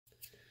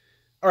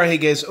All right, hey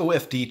guys,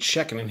 OFD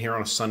checking in here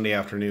on a Sunday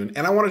afternoon,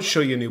 and I wanted to show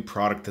you a new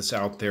product that's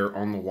out there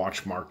on the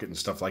watch market and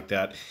stuff like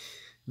that.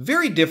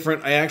 Very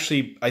different. I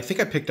think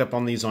I picked up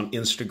on these on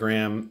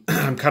Instagram.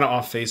 I'm kind of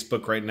off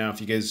Facebook right now.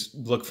 If you guys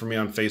look for me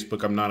on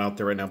Facebook, I'm not out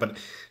there right now, but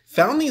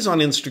found these on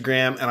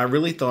Instagram, and I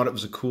really thought it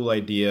was a cool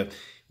idea.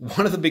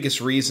 One of the biggest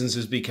reasons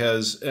is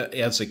because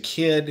as a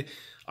kid,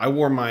 I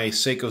wore my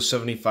Seiko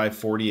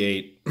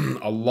 7548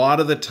 a lot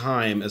of the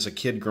time as a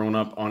kid growing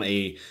up on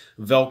a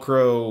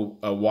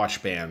Velcro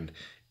watch band.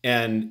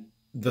 And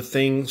the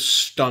thing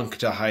stunk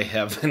to high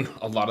heaven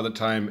a lot of the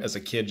time as a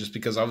kid just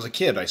because I was a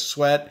kid. I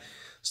sweat,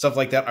 stuff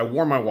like that. I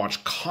wore my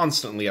watch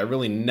constantly. I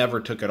really never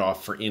took it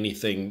off for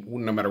anything,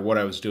 no matter what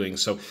I was doing.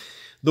 So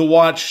the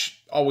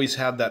watch always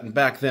had that. And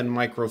back then,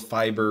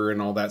 microfiber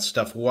and all that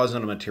stuff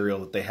wasn't a material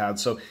that they had.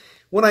 So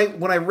when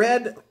I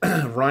read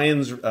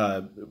Ryan's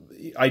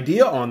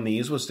idea on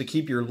these was to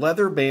keep your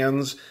leather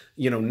bands,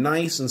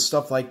 nice and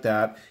stuff like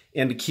that,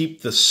 and to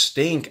keep the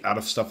stink out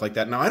of stuff like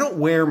that. Now, I don't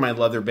wear my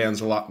leather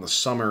bands a lot in the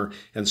summer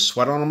and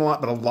sweat on them a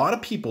lot, but a lot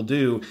of people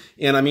do.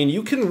 And I mean,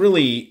 you can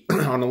really,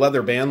 on a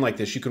leather band like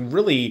this, you can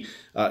really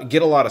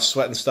get a lot of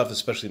sweat and stuff,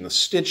 especially in the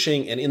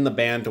stitching and in the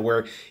band, to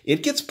where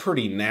it gets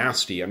pretty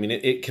nasty. I mean,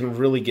 it can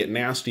really get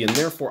nasty, and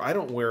therefore I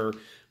don't wear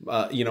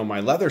my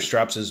leather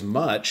straps as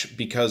much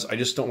because I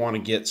just don't want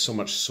to get so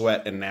much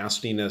sweat and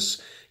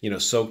nastiness,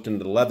 soaked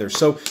into the leather.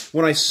 So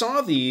when I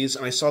saw these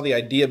and I saw the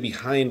idea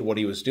behind what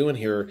he was doing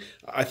here,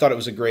 I thought it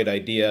was a great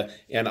idea,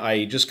 and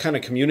I just kind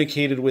of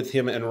communicated with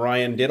him, and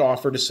Ryan did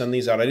offer to send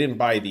these out. I didn't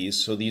buy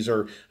these, so these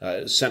are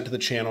sent to the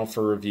channel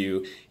for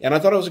review, and I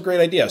thought it was a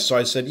great idea. So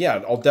I said,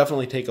 yeah, I'll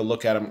definitely take a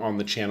look at them on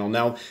the channel.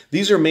 Now,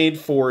 these are made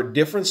for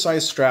different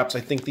size straps. I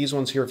think these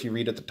ones here, if you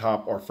read at the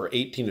top, are for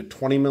 18 to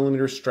 20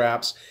 millimeter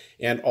straps,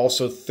 and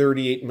also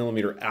 38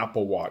 millimeter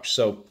Apple Watch.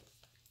 So,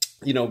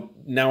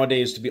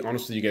 nowadays, to be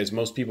honest with you guys,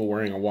 most people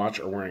wearing a watch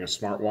are wearing a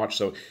smartwatch,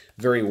 so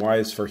very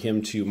wise for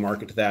him to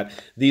market to that.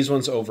 These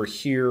ones over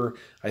here,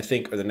 I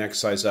think, are the next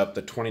size up,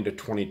 the 20 to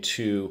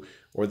 22,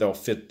 or they'll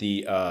fit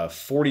the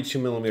 42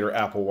 millimeter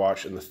Apple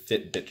Watch and the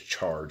Fitbit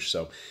Charge.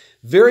 So,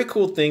 very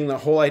cool thing. The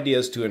whole idea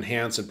is to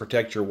enhance and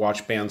protect your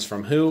watch bands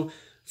from who?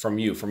 From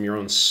you, from your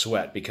own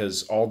sweat,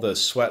 because all the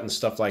sweat and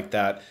stuff like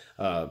that,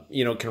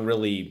 can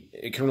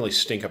really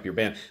stink up your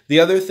band. The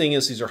other thing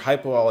is these are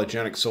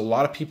hypoallergenic, so a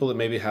lot of people that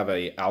maybe have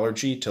an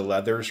allergy to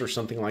leathers or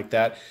something like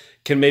that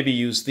can maybe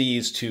use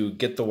these to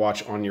get the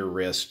watch on your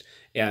wrist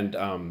and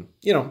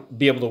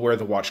be able to wear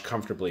the watch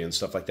comfortably and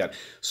stuff like that.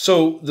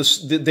 So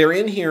they're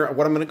in here.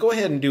 What I'm going to go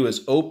ahead and do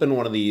is open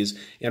one of these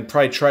and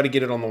probably try to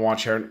get it on the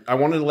watch here. I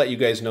wanted to let you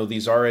guys know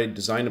these are a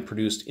designed and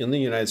produced in the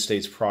United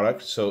States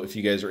product. So if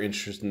you guys are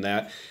interested in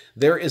that,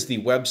 there is the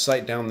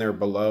website down there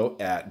below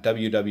at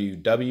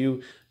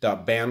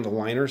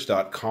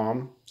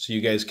www.bandliners.com. So you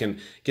guys can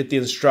get the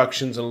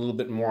instructions and a little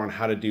bit more on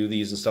how to do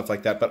these and stuff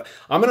like that. But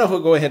I'm going to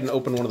go ahead and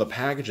open one of the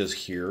packages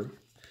here.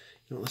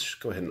 Let's just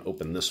go ahead and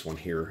open this one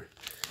here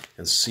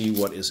and see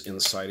what is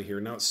inside of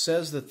here. Now, it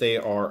says that they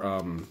are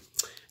an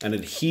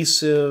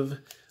adhesive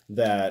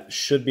that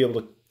should be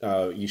able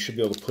to, you should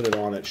be able to put it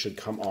on. It should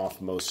come off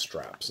most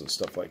straps and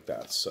stuff like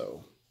that.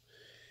 So,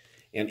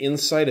 and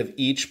inside of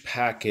each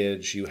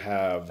package, you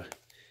have,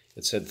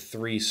 it said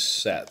 3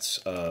 sets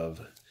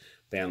of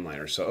band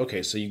liners. So,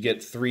 okay, so you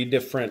get 3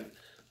 different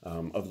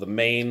of the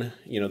main,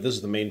 this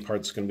is the main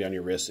part that's going to be on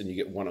your wrist, and you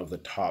get one of the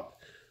top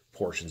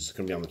portions. It's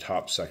going to be on the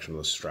top section of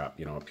the strap,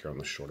 up here on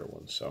the shorter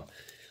one. So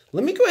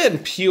let me go ahead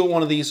and peel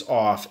one of these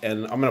off,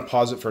 and I'm going to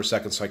pause it for a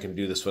second so I can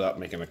do this without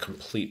making a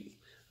complete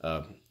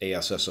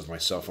ASS of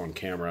myself on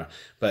camera.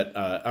 But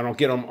I don't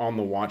get them on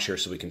the watch here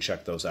so we can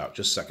check those out.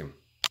 Just a second.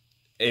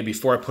 Hey,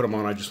 before I put them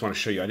on, I just want to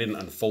show you, I didn't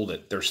unfold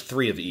it. There's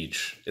 3 of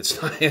each.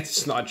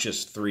 It's not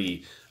just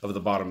 3 of the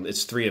bottom.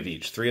 It's 3 of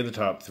each. 3 of the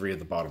top, 3 of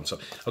the bottom. So,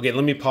 okay,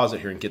 let me pause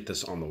it here and get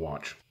this on the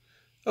watch.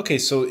 Okay,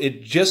 so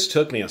it just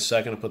took me a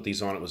second to put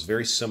these on. It was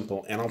very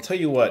simple, and I'll tell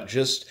you what,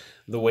 just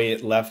the way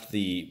it left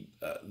the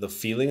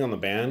feeling on the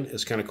band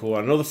is kind of cool.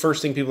 I know the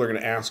first thing people are going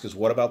to ask is,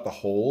 what about the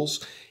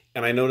holes?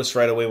 And I noticed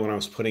right away when I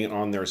was putting it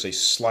on, there's a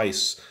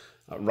slice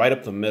right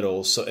up the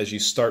middle. So as you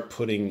start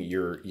putting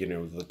your,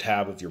 the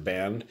tab of your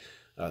band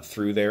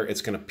through there,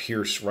 it's going to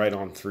pierce right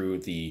on through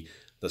the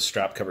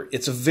strap cover.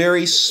 It's a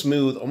very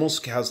smooth,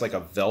 almost has like a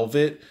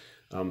velvet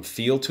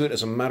feel to it.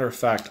 As a matter of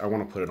fact, I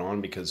want to put it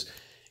on because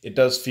it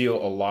does feel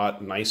a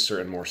lot nicer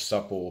and more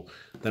supple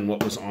than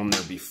what was on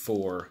there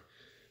before.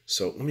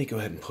 So let me go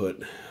ahead and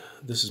put,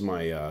 this is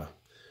my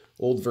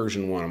old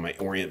version 1 of my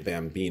Orient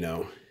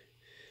Bambino.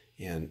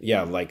 And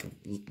yeah, like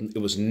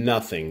it was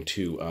nothing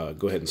to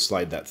go ahead and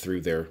slide that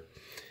through there.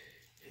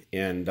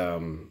 And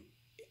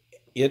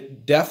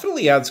it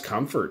definitely adds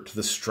comfort to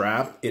the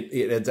strap.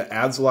 It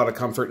adds a lot of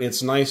comfort. And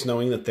it's nice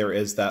knowing that there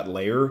is that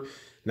layer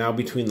now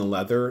between the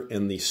leather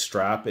and the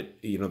strap.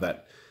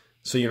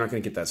 So you're not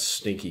going to get that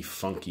stinky,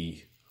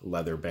 funky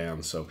leather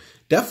band. So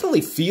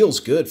definitely feels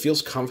good,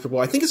 feels comfortable.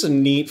 I think it's a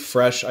neat,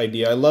 fresh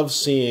idea. I love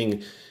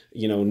seeing,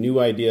 new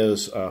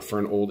ideas for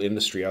an old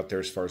industry out there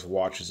as far as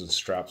watches and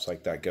straps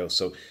like that go.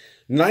 So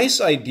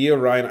Nice idea,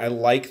 Ryan. I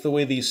like the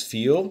way these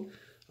feel.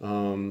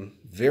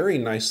 Very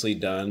nicely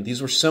done.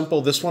 These were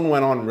simple. This one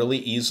went on really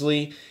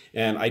easily,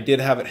 and I did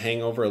have it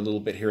hang over a little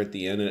bit here at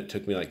the end, and it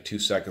took me like 2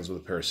 seconds with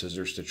a pair of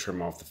scissors to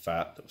trim off the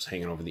fat that was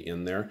hanging over the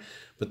end there.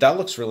 But that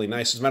looks really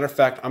nice. As a matter of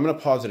fact, I'm going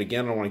to pause it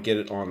again. I want to get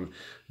it on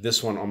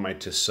this one on my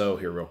Tissot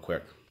here real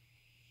quick.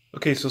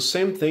 Okay, so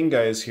same thing,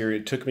 guys, here.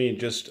 It took me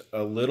just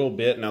a little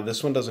bit. Now,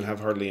 this one doesn't have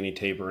hardly any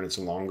taper, and it's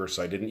longer,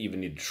 so I didn't even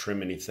need to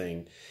trim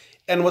anything.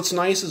 And what's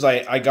nice is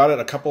I got it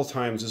a couple of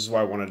times. This is why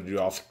I wanted to do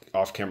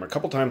off camera. A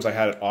couple of times I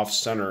had it off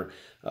center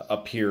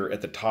up here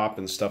at the top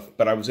and stuff,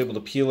 but I was able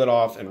to peel it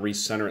off and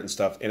recenter it and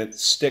stuff, and it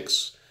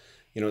sticks,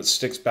 you know, it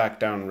sticks back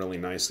down really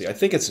nicely. I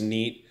think it's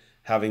neat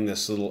having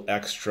this little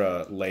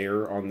extra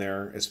layer on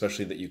there,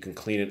 especially that you can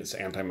clean it. It's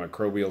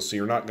antimicrobial, so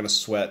you're not going to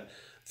sweat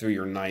through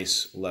your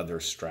nice leather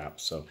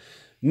strap. So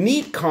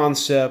neat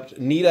concept,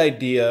 neat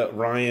idea,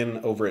 Ryan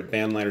over at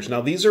Bandliners.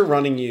 Now these are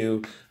running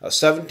you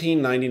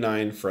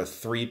 $17.99 for a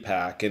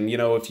 3-pack, and you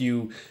know, if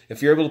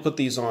you're able to put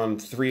these on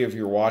 3 of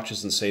your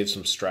watches and save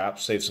some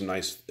straps, save some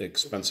nice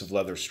expensive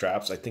leather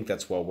straps, I think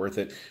that's well worth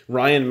it.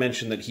 Ryan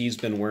mentioned that he's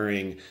been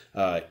wearing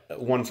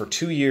one for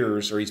 2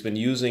 years, or he's been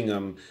using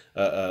them.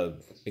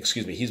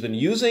 He's been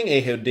using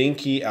a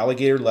Hodinkee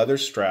alligator leather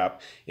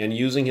strap and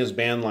using his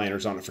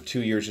Bandliners on it for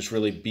 2 years, just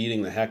really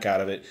beating the heck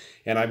out of it.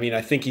 And I mean,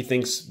 I think he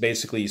thinks,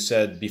 basically he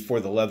said, before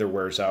the leather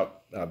wears out,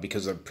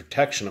 because of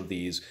protection of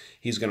these,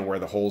 he's going to wear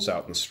the holes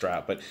out in the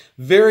strap. But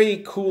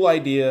very cool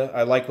idea.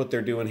 I like what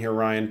they're doing here,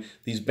 Ryan.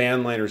 These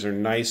Bandliners are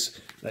nice.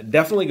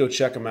 Definitely go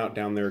check them out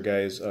down there,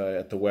 guys,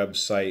 at the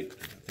website.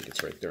 I think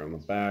it's right there on the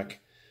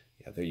back.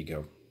 Yeah, there you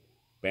go.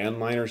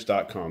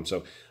 Bandliners.com.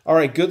 So, all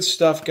right, good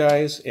stuff,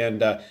 guys.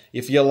 And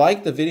if you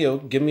like the video,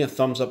 give me a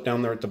thumbs up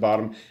down there at the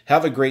bottom.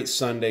 Have a great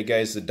Sunday,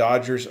 guys. The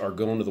Dodgers are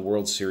going to the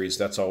World Series.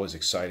 That's always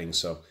exciting.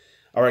 So,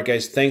 all right,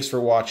 guys, thanks for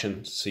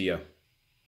watching. See ya.